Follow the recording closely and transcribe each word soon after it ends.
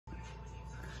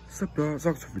what's up, y'all? It's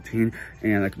October 15,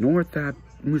 and ignore that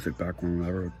music background,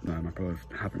 whatever. I'm not gonna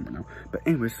happen right now. But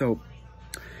anyway, so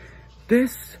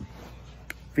this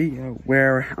video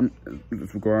where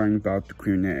it's regarding about the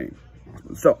Q&A.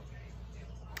 So,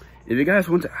 if you guys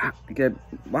want to get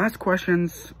last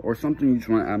questions or something, you just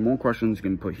want to add more questions, you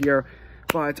can put here.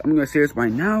 But I'm gonna say this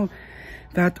right now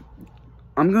that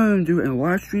I'm gonna do a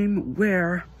live stream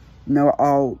where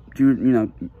I'll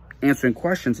do answering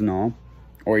questions and all,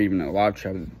 or even a live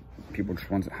chat. People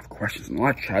just want to have questions in the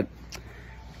live chat.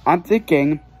 I'm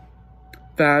thinking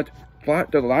that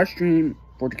the live stream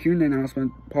for the Q&A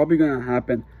announcement probably gonna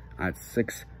happen at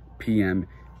 6 p.m.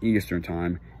 Eastern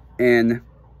time, and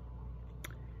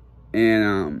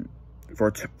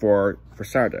for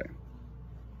Saturday,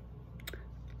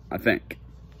 I think.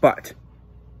 But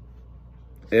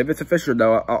if it's official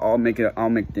though, I'll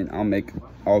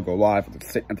go live at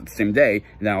the same day,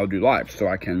 and then I'll do live so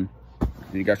I can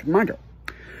give you guys a reminder.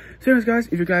 So anyways, guys,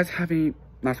 if you guys have any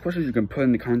last questions, you can put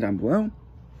in the comment down below.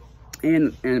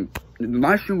 And the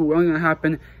live stream will only gonna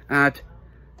happen at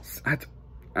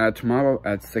tomorrow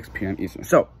at 6 p.m. Eastern.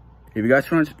 So if you guys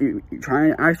trying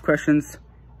to ask questions,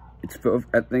 I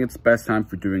think it's the best time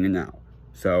for doing it now.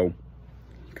 So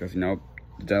because the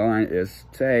deadline is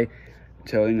today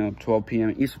till 12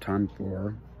 p.m. Eastern time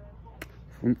for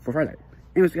Friday.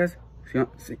 Anyways, guys,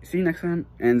 see you next time,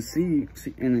 and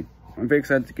and I'm very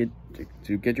excited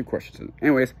to get your questions.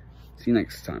 Anyways, see you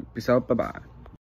next time. Peace out. Bye bye.